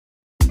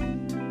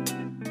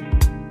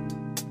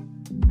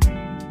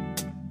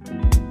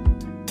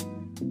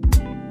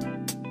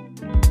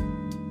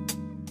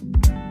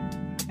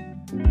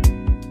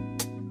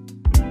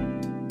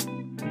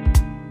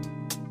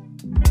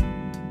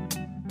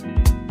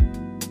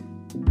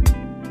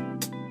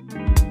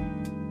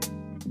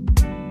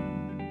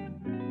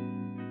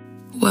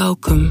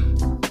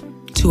Welcome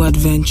to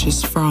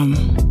Adventures From.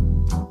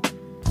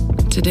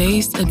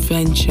 Today's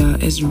adventure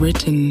is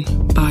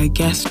written by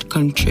guest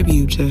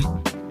contributor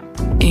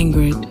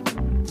Ingrid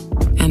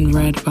and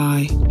read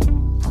by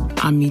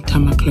Amita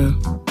Maklo.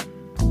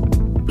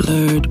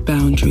 Blurred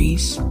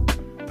boundaries,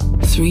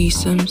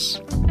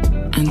 threesomes,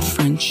 and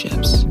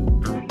friendships.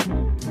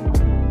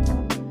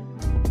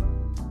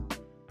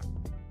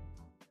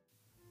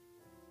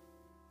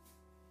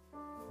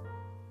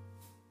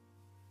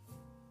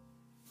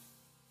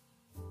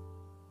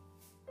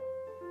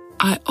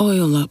 I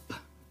oil up,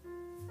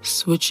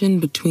 switching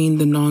between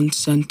the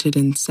non-scented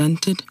and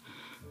scented.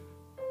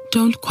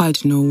 Don't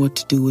quite know what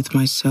to do with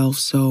myself,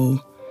 so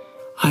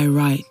I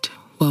write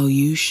while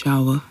you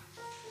shower.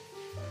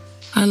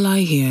 I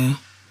lie here,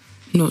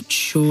 not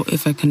sure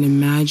if I can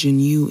imagine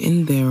you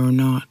in there or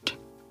not.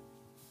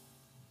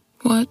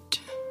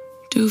 What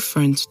do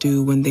friends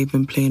do when they've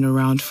been playing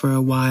around for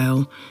a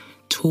while,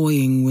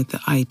 toying with the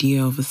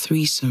idea of a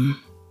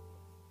threesome?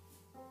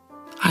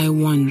 I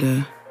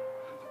wonder,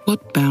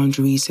 what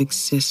boundaries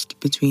exist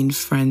between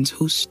friends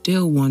who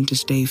still want to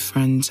stay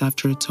friends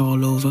after it's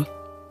all over?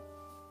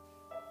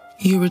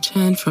 You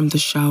return from the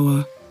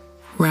shower,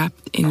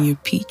 wrapped in your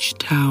peach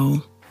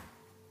towel.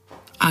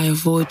 I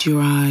avoid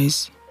your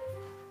eyes.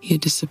 You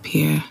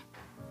disappear.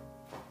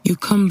 You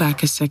come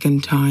back a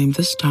second time,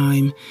 this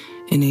time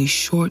in a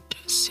short,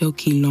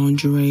 silky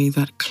lingerie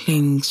that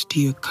clings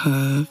to your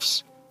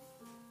curves.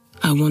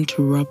 I want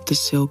to rub the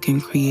silk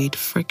and create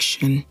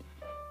friction.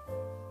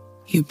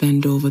 You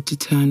bend over to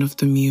turn off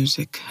the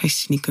music. I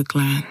sneak a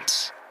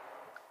glance.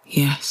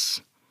 Yes,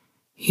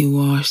 you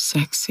are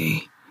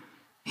sexy.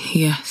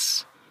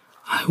 Yes,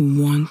 I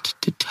want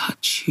to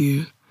touch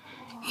you.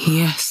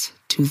 Yes,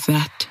 to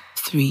that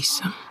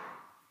threesome.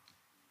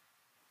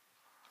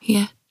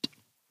 Yet,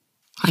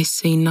 I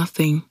say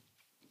nothing.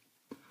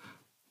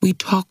 We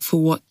talk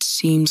for what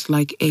seems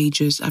like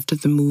ages after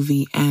the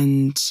movie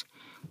ends.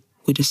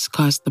 We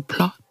discuss the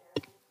plot,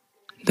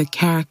 the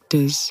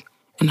characters,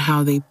 and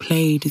how they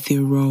played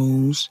their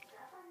roles.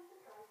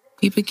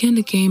 We begin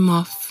a game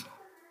of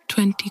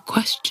 20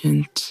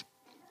 questions,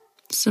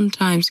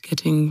 sometimes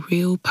getting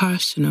real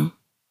personal.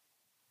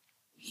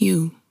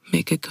 You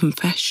make a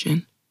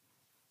confession.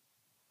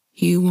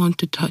 You want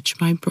to touch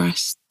my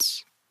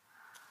breasts.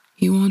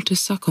 You want to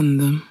suck on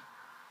them.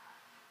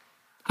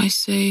 I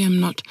say I'm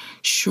not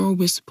sure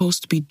we're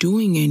supposed to be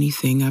doing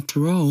anything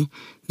after all.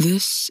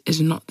 This is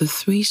not the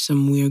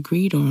threesome we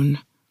agreed on.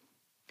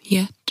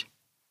 Yet,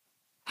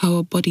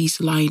 our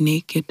bodies lie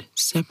naked,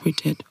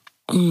 separated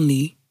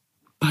only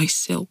by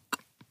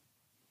silk.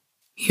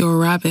 Your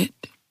rabbit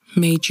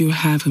made you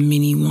have a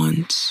mini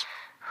once.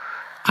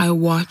 I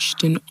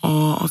watched in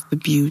awe of the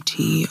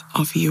beauty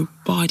of your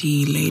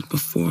body laid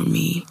before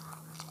me.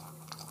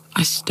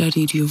 I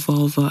studied your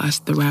vulva as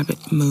the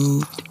rabbit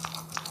moved.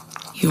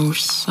 Your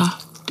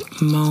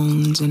soft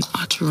moans and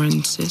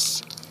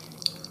utterances.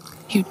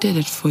 You did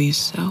it for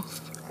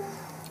yourself.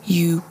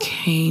 You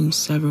came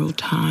several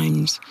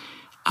times.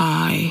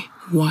 I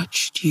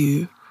watched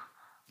you.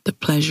 The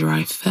pleasure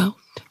I felt,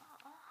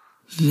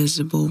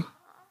 visible,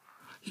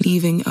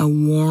 leaving a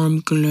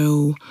warm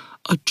glow,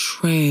 a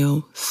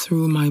trail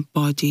through my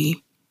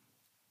body.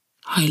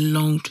 I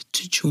longed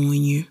to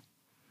join you,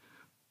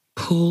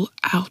 pull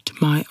out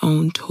my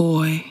own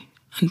toy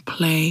and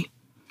play.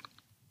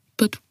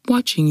 But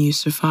watching you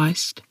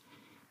sufficed.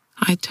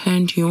 I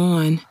turned you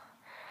on.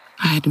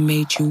 I had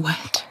made you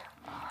wet.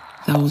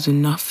 That was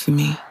enough for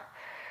me.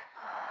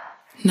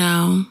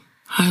 Now,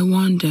 I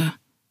wonder,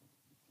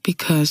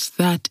 because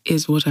that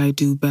is what I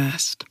do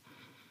best,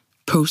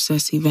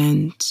 process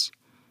events.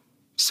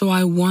 So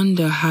I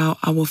wonder how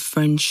our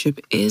friendship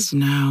is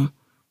now,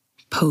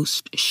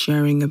 post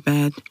sharing a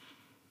bed,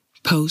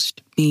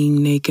 post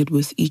being naked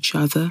with each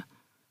other.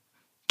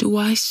 Do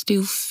I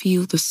still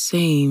feel the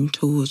same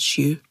towards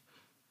you?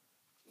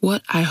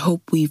 What I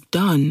hope we've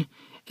done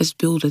is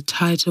build a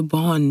tighter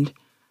bond,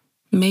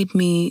 made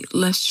me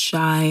less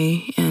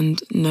shy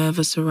and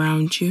nervous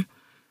around you.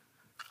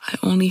 I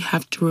only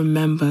have to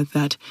remember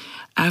that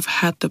I've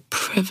had the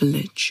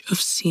privilege of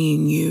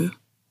seeing you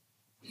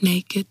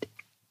naked.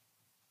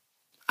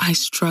 I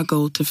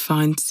struggled to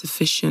find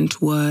sufficient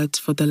words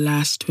for the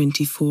last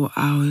 24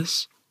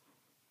 hours.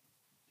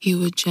 You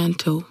were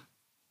gentle,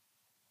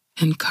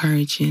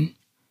 encouraging,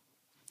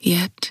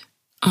 yet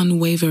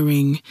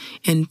unwavering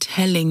in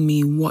telling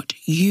me what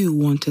you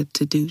wanted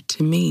to do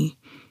to me.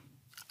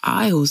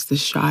 I was the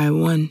shy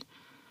one,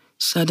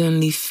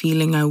 suddenly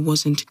feeling I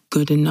wasn't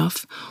good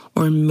enough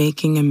or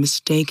making a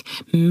mistake,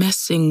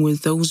 messing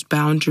with those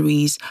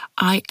boundaries.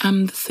 I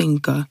am the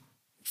thinker,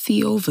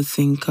 the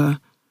overthinker.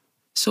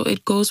 So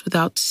it goes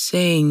without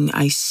saying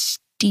I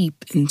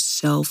steep in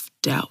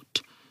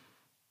self-doubt.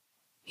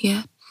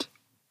 Yet,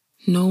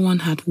 no one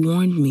had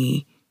warned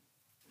me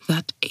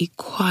that a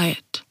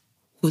quiet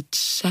would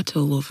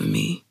settle over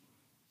me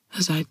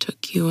as I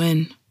took you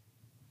in,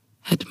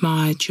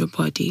 admired your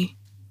body,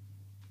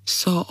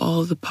 saw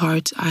all the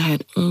parts I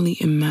had only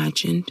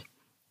imagined,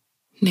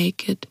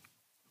 naked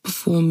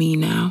before me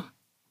now,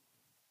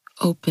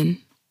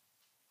 open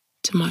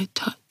to my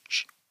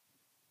touch.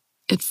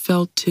 It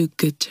felt too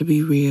good to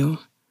be real.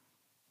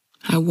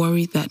 I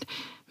worried that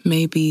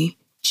maybe,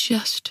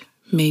 just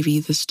maybe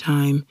this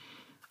time,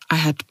 I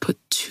had put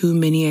too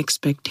many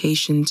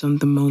expectations on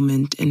the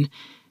moment and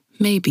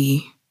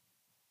maybe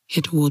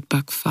it would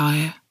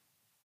backfire.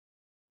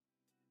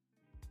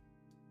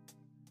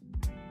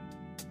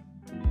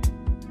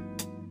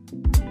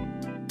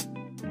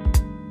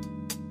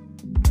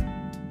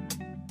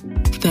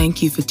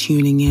 Thank you for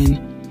tuning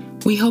in.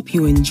 We hope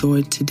you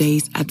enjoyed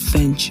today's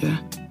adventure.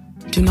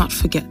 Do not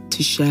forget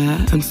to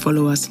share and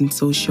follow us on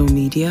social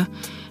media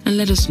and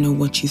let us know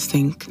what you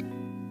think.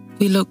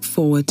 We look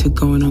forward to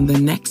going on the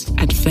next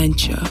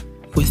adventure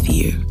with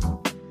you.